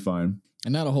looking pretty fine.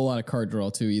 And not a whole lot of card draw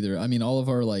too either. I mean, all of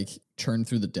our like churn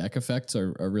through the deck effects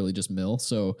are really just mill.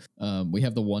 So we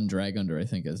have the one drag under, I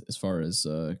think, as far as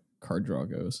card draw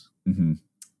goes. Mm-hmm.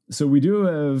 So we do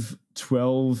have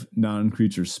 12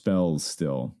 non-creature spells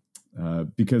still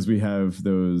because we have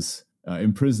those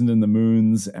Imprisoned in the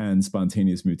Moons and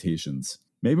Spontaneous Mutations.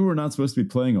 Maybe we're not supposed to be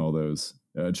playing all those.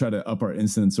 Try to up our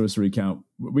instant and sorcery count.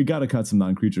 We got to cut some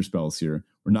non-creature spells here.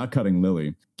 We're not cutting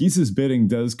Lily. Geese's Bidding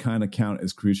does kind of count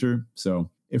as creature.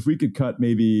 So if we could cut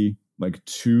maybe like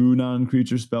 2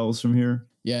 non-creature spells from here.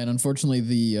 Yeah, and unfortunately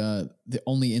the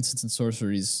only instants and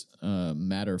sorceries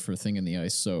matter for Thing in the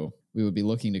Ice. So we would be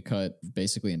looking to cut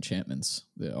basically enchantments,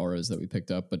 the auras that we picked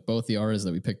up. But both the auras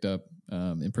that we picked up,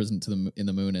 Imprisoned in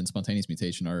the Moon and Spontaneous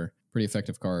Mutation, are pretty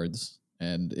effective cards.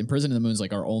 And Imprisoned in the Moon is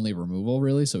like our only removal,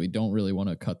 really, so we don't really want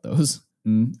to cut those.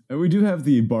 And we do have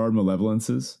the Borrowed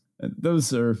Malevolences.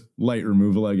 Those are light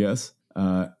removal, I guess.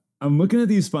 I'm looking at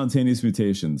these Spontaneous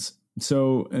Mutations.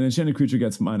 So an enchanted creature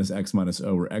gets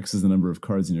 -X/-0, where X is the number of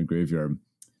cards in your graveyard.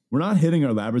 We're not hitting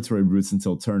our Laboratory Brutes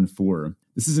until turn 4.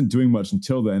 This isn't doing much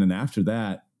until then, and after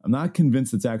that, I'm not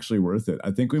convinced it's actually worth it.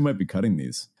 I think we might be cutting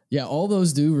these. Yeah, all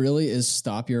those do really is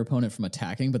stop your opponent from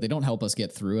attacking, but they don't help us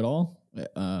get through it all.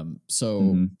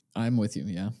 I'm with you,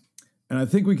 yeah. And I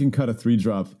think we can cut a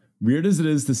 3-drop. Weird as it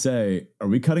is to say, are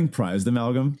we cutting Prized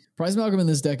Amalgam? Prized Amalgam in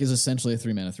this deck is essentially a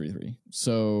 3-mana 3/3.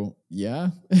 So, yeah.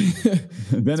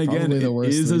 Then again, it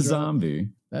is a zombie.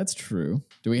 That's true.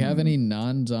 Do we have any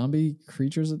non-zombie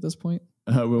creatures at this point?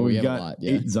 We've got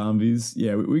 8 zombies.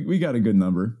 Yeah, we got a good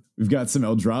number. We've got some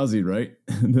Eldrazi, right?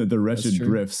 the Wretched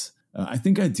Griffs. I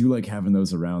think I do like having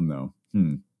those around, though.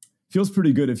 Feels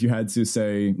pretty good if you had to,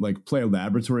 say, like play a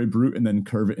Laboratory Brute and then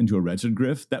curve it into a Wretched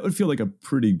Griff. That would feel like a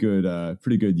pretty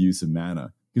good use of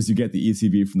mana, because you get the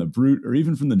ETB from the Brute or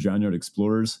even from the Drownyard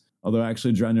Explorers. Although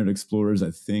actually Drownyard Explorers,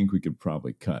 I think we could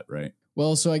probably cut, right?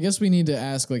 Well, so I guess we need to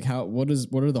ask, like, what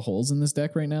are the holes in this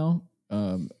deck right now?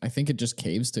 I think it just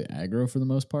caves to aggro for the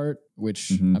most part,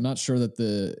 which I'm not sure that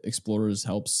the Explorers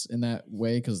helps in that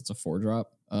way because it's a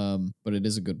 4-drop, but it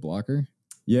is a good blocker.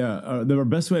 Yeah, our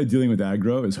best way of dealing with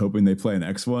aggro is hoping they play an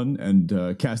X1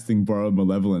 and casting Borrowed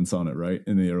Malevolence on it, right,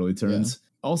 in the early turns.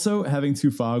 Yeah. Also, having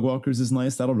 2 Fogwalkers is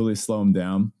nice. That'll really slow them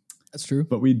down. That's true.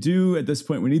 But we do, at this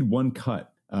point, we need 1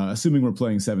 cut, assuming we're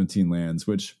playing 17 lands,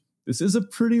 which this is a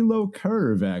pretty low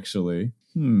curve, actually.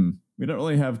 We don't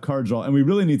really have card draw, and we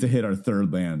really need to hit our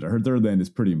 3rd land. Our 3rd land is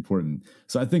pretty important.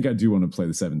 So I think I do want to play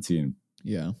the 17.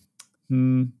 Yeah.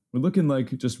 We're looking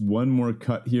like just 1 more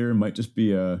cut here. Might just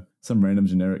be some random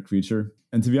generic creature.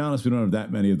 And to be honest, we don't have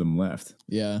that many of them left.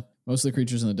 Yeah. Most of the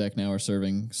creatures in the deck now are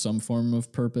serving some form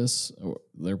of purpose.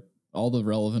 They're all the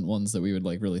relevant ones that we would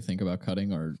like really think about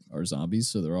cutting are zombies,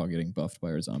 so they're all getting buffed by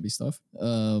our zombie stuff.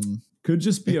 Could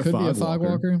just be a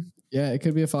Fogwalker. Yeah, it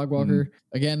could be a Fogwalker.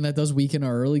 Again, that does weaken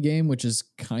our early game, which is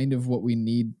kind of what we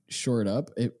need shored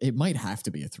up. It might have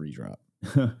to be a 3-drop.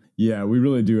 Yeah, we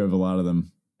really do have a lot of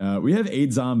them. We have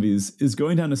 8 zombies. Is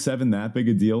going down to 7 that big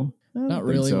a deal? Not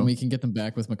really, when we can get them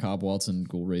back with Macabre Waltz and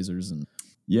Ghoul Raisers. And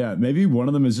yeah, maybe one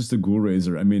of them is just a Ghoul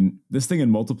Raiser. I mean, this thing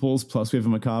in multiples, plus we have a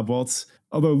Macabre Waltz.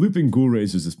 Although looping Ghoul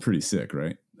Raisers is pretty sick,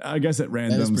 right? I guess at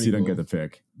randoms, you don't get the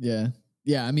pick. Yeah.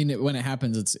 Yeah, I mean, when it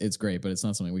happens, it's great, but it's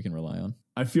not something we can rely on.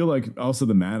 I feel like also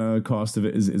the mana cost of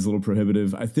it is a little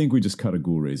prohibitive. I think we just cut a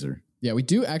Ghoul Raiser. Yeah, we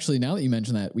do actually, now that you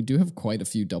mention that, we do have quite a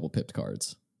few double pipped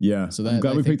cards. Yeah, so I'm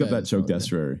glad we picked up that Choked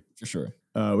Estuary. For sure.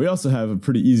 We also have a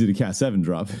pretty easy to cast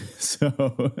 7-drop.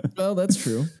 So, well, that's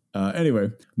true. Anyway,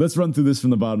 let's run through this from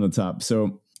the bottom to the top.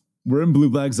 So we're in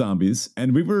Blue-Black Zombies,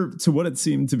 and we were, to what it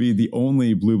seemed to be the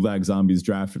only Blue-Black Zombies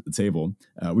draft at the table.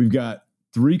 We've got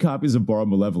 3 copies of Borrowed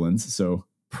Malevolence, so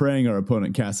praying our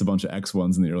opponent casts a bunch of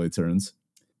X1s in the early turns.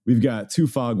 We've got 2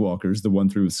 Fogwalkers, the one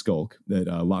through Skulk that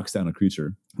locks down a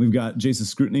creature. We've got Jace's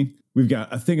Scrutiny. We've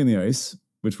got a Thing in the Ice,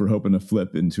 which we're hoping to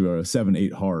flip into a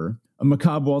 7/8 horror. A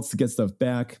Macabre Waltz to get stuff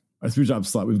back. Our 3-drop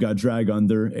slot, we've got Drag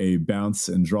Under, a bounce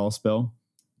and draw spell.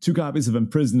 2 copies of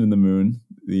Imprisoned in the Moon,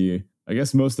 the, I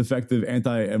guess, most effective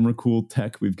anti-Emrakul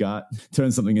tech we've got.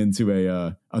 Turn something into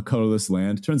a colorless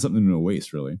land. Turn something into a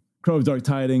waste, really. Crow of Dark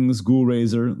Tidings, Ghoul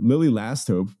Raiser, Lily Last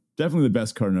Hope. Definitely the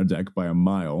best card in our deck by a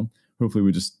mile. Hopefully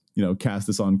we just cast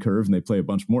this on curve and they play a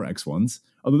bunch more X1s.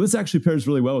 Although this actually pairs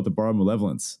really well with the Borrowed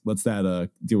Malevolence. Lets that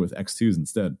deal with X2s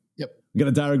instead. Yep. We got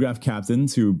a Diregraph Captain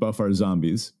to buff our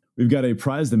zombies. We've got a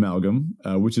Prized Amalgam,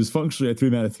 which is functionally a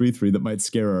 3-mana 3/3 that might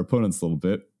scare our opponents a little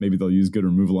bit. Maybe they'll use good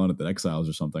removal on it that exiles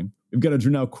or something. We've got a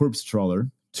Drunau Corpse Trawler,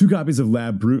 2 copies of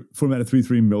Lab Brute, 4-mana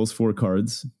 3/3 mills 4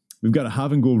 cards. We've got a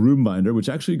Havengul Runebinder, which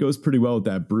actually goes pretty well with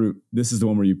that Brute. This is the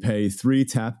one where you pay 3,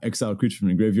 tap, exile a creature from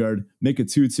your graveyard, make a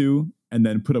 2/2, and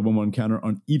then put a 1/1 counter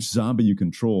on each zombie you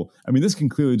control. I mean, this can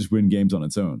clearly just win games on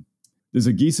its own. There's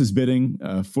a Geese's Bidding,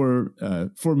 4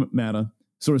 mana,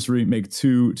 sorcery, make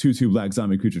 2/2 black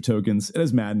zombie creature tokens. It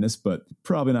has Madness, but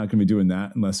probably not going to be doing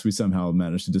that unless we somehow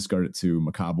manage to discard it to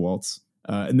Macabre Waltz.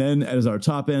 And then as our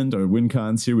top end, our win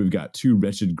cons here, we've got 2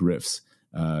 Wretched Gryphs.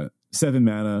 7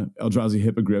 mana, Eldrazi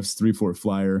Hippogriffs, 3/4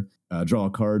 flyer, draw a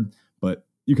card, but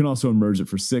you can also emerge it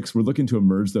for 6. We're looking to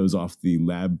emerge those off the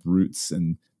Lab Brutes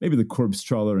and maybe the Corpse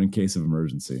Trawler in case of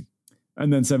emergency.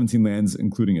 And then 17 lands,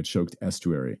 including a Choked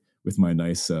Estuary, with my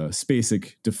nice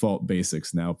Spasic default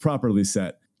basics now properly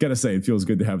set. Gotta say, it feels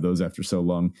good to have those after so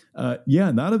long.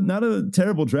 Not a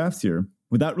terrible draft here.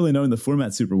 Without really knowing the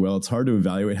format super well, it's hard to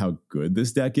evaluate how good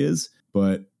this deck is,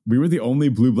 but we were the only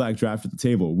blue-black draft at the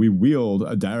table. We wheeled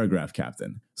a Diregraph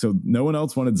Captain, so no one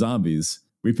else wanted zombies.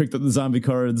 We picked up the zombie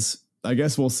cards. I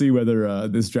guess we'll see whether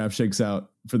this draft shakes out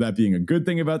for that being a good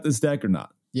thing about this deck or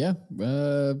not. Yeah,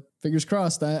 fingers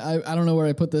crossed. I don't know where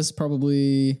I put this.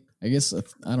 Probably, I guess,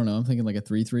 I don't know. I'm thinking like a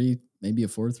 3/3, maybe a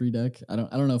 4/3 deck. I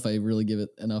don't know if I really give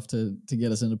it enough to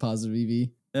get us into positive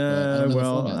EV.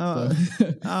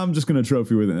 I'm just going to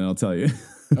trophy with it and I'll tell you.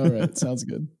 All right. Sounds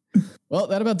good. Well,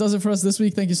 that about does it for us this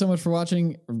week. Thank you so much for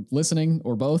watching, or listening,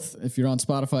 or both. If you're on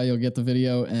Spotify, you'll get the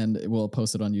video and we'll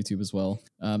post it on YouTube as well.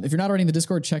 If you're not already in the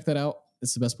Discord, check that out.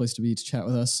 It's the best place to be to chat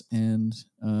with us. And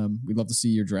we'd love to see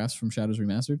your drafts from Shadows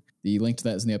Remastered. The link to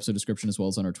that is in the episode description as well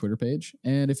as on our Twitter page.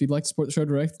 And if you'd like to support the show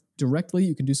directly,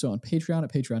 you can do so on Patreon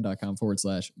at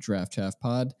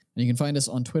patreon.com/DraftChaffPod. And you can find us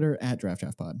on Twitter at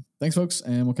DraftChaffPod. Thanks, folks,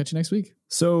 and we'll catch you next week.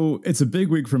 So it's a big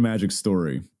week for Magic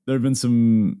Story. There have been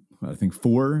some, I think,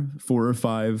 four or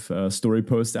five story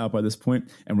posts out by this point,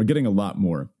 and we're getting a lot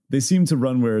more. They seem to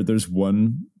run where there's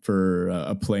one for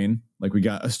a plane. Like we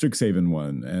got a Strixhaven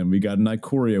one, and we got an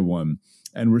Ikoria one,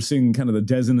 and we're seeing kind of the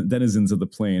denizens of the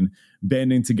plane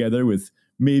banding together with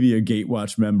maybe a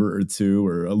Gatewatch member or two,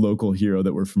 or a local hero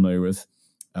that we're familiar with,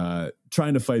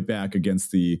 trying to fight back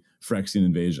against the Phyrexian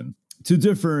invasion to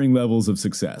differing levels of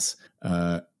success.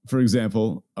 For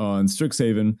example, on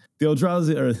Strixhaven, the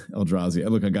Eldrazi.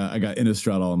 Look, I got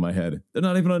Innistrad all in my head. They're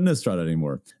not even on Innistrad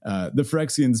anymore. The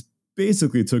Phyrexians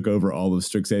basically took over all of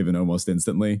Strixhaven almost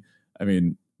instantly. I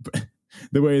mean,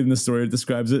 the way in the story it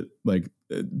describes it, like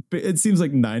it seems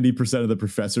like 90% of the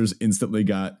professors instantly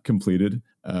got completed.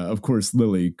 Of course,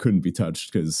 Lily couldn't be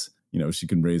touched because she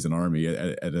can raise an army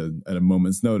at a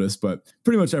moment's notice, but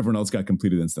pretty much everyone else got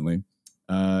completed instantly.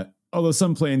 Although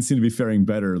some planes seem to be faring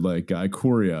better, like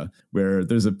Ikoria, where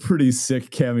there's a pretty sick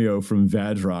cameo from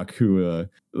Vadrock, who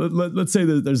let's say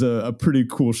that there's a pretty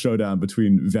cool showdown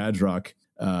between Vadrock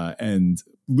and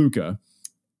Luca,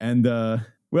 and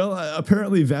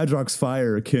apparently Vadrock's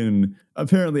fire can,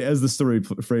 as the story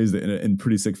phrased it in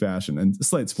pretty sick fashion, and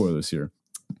slight spoilers here,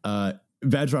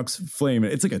 Vadrock's flame,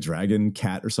 it's like a dragon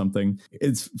cat or something,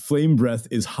 its flame breath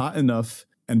is hot enough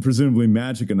and presumably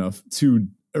magic enough to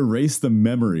erase the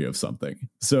memory of something.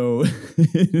 So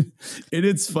in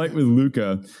its fight with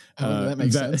Luca, that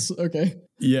makes sense. Okay.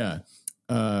 Yeah.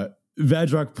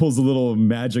 Vadrock pulls a little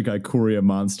magic Ikoria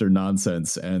monster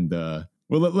nonsense, and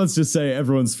let's just say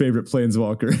everyone's favorite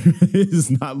planeswalker is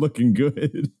not looking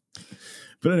good.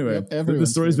 But anyway, the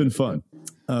story's been fun.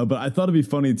 But I thought it'd be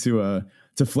funny to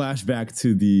flash back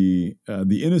to the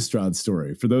Innistrad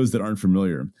story for those that aren't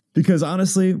familiar, because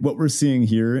honestly, what we're seeing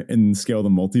here in Scale of the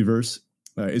Multiverse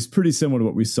is pretty similar to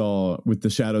what we saw with the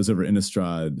Shadows over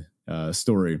Innistrad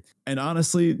story. And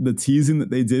honestly, the teasing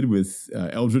that they did with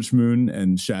Eldritch Moon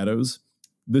and Shadows,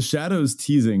 the Shadows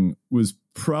teasing was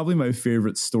probably my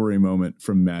favorite story moment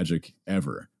from Magic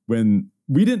ever. When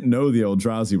we didn't know the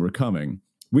Eldrazi were coming,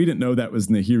 we didn't know that was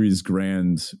Nahiri's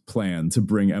grand plan to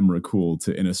bring Emrakul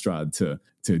to Innistrad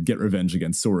to get revenge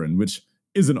against Sorin, which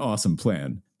is an awesome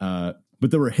plan. But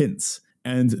there were hints.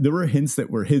 And there were hints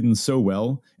that were hidden so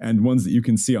well, and ones that you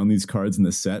can see on these cards in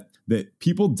this set, that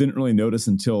people didn't really notice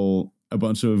until a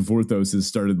bunch of Vorthoses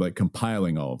started like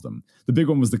compiling all of them. The big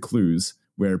one was the clues,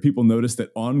 where people noticed that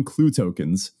on clue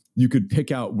tokens, you could pick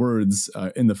out words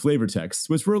in the flavor text,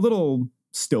 which were a little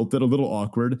stilted, a little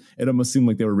awkward. It almost seemed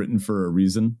like they were written for a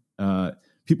reason.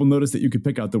 People noticed that you could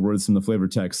pick out the words from the flavor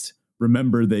text.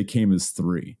 Remember, they came as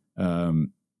 3.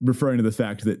 referring to the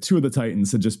fact that 2 of the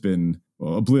Titans had just been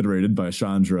obliterated by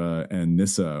Chandra and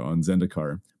Nissa on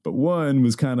Zendikar, but one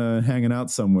was kind of hanging out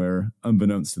somewhere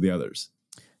unbeknownst to the others.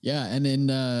 Yeah, and in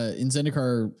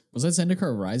Zendikar, was that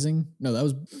Zendikar Rising? No, that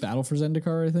was Battle for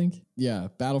Zendikar, I think. Yeah,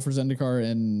 Battle for Zendikar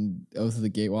and Oath of the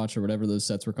Gatewatch or whatever those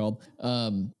sets were called.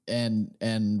 And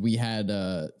we had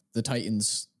the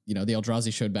Titans. The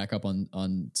Eldrazi showed back up on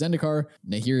Zendikar.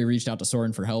 Nahiri reached out to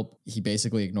Soren for help. He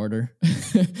basically ignored her.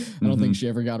 I don't think she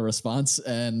ever got a response.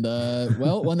 And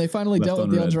when they finally dealt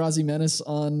with the Eldrazi menace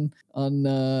on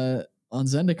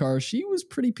Zendikar, she was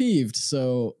pretty peeved.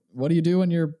 So what do you do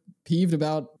when you're peeved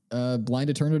about Blind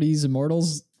Eternity's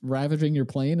immortals ravaging your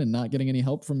plane and not getting any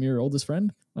help from your oldest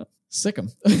friend? Well, sick 'em.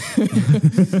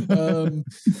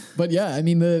 But yeah, I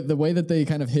mean the way that they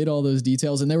kind of hid all those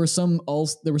details, and there were some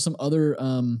other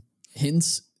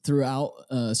hints throughout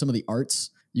some of the arts.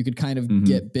 You could kind of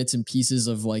get bits and pieces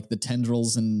of like the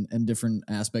tendrils and different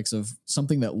aspects of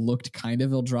something that looked kind of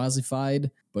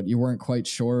Eldrazified, but you weren't quite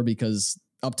sure because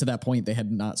up to that point they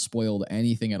had not spoiled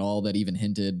anything at all that even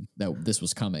hinted that this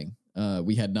was coming.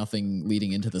 We had nothing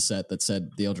leading into the set that said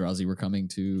the Eldrazi were coming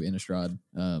to Innistrad.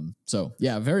 So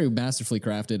yeah, very masterfully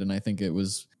crafted, and I think it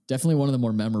was definitely one of the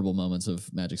more memorable moments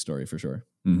of Magic Story for sure.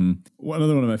 One of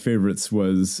my favorites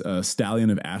was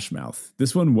Stallion of Ashmouth.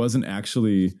 This one wasn't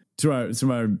actually, to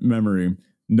my memory,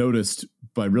 noticed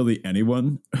by really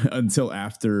anyone until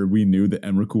after we knew that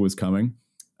Emrakul was coming.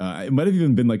 It might have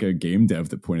even been like a game dev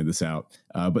that pointed this out.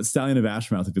 But Stallion of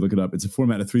Ashmouth, if you look it up, it's a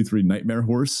 4-mana 3/3 Nightmare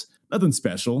horse. Nothing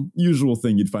special. Usual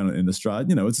thing you'd find on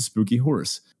Innistrad. It's a spooky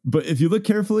horse. But if you look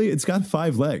carefully, it's got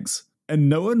 5 legs. And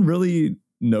no one really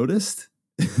noticed.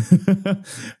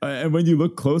 And when you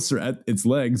look closer at its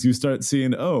legs, you start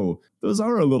seeing, oh, those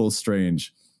are a little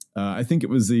strange. I think it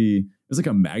was like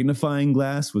a magnifying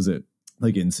glass. Was it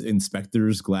like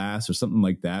Inspector's glass or something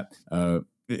like that?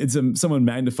 It's someone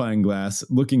magnifying glass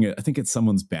looking at, I think it's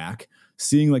someone's back,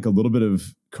 seeing like a little bit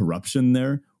of corruption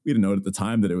there. We didn't know at the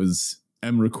time that it was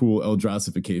Emrakul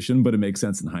Eldrazification, but it makes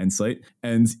sense in hindsight.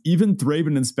 And even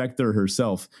Thraben Inspector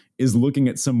herself is looking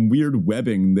at some weird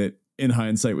webbing that in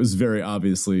hindsight was very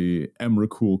obviously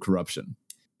Emrakul corruption.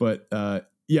 But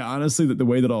honestly, that the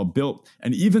way that all built,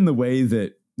 and even the way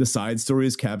that the side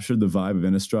stories captured the vibe of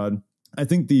Innistrad, I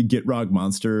think the Gitrog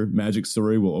monster Magic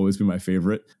story will always be my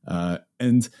favorite.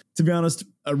 And to be honest,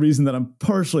 a reason that I'm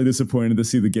partially disappointed to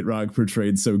see the Gitrog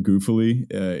portrayed so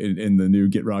goofily in the new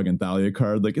Gitrog and Thalia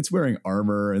card. Like, it's wearing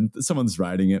armor and someone's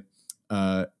riding it.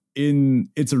 In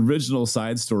its original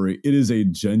side story, it is a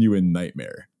genuine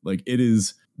nightmare. Like, it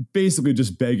is basically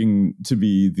just begging to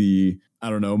be the, I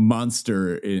don't know,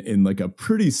 monster in like a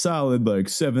pretty solid like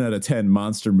 7 out of 10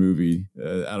 monster movie.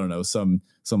 I don't know, some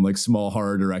like small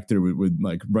horror director would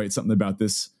like write something about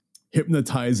this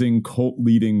hypnotizing cult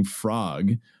leading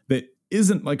frog that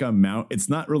isn't like a mount. It's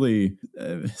not really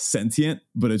sentient,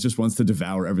 but it just wants to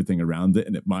devour everything around it,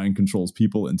 and it mind controls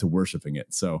people into worshiping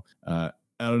it. So I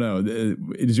don't know.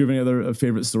 Did you have any other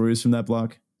favorite stories from that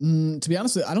block? To be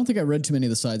honest, I don't think I read too many of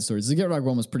the side stories. The Gitrog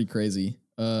one was pretty crazy.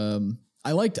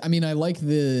 I liked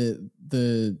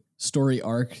the story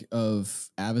arc of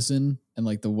Avacyn and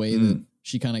like the way that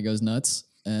she kind of goes nuts,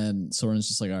 and Soren's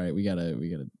just like, all right, we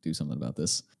gotta do something about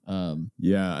this.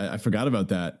 I forgot about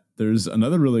that. There's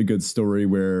another really good story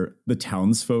where the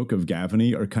townsfolk of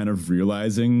Gavany are kind of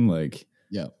realizing like,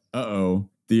 the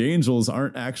angels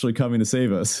aren't actually coming to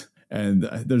save us. And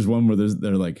there's one where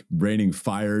they're like raining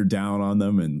fire down on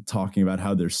them and talking about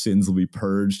how their sins will be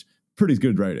purged. Pretty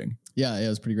good writing. Yeah, it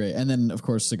was pretty great. And then of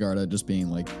course Sigarda just being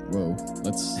like, "Whoa,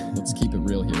 let's keep it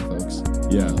real here, folks."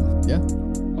 Yeah. Yeah.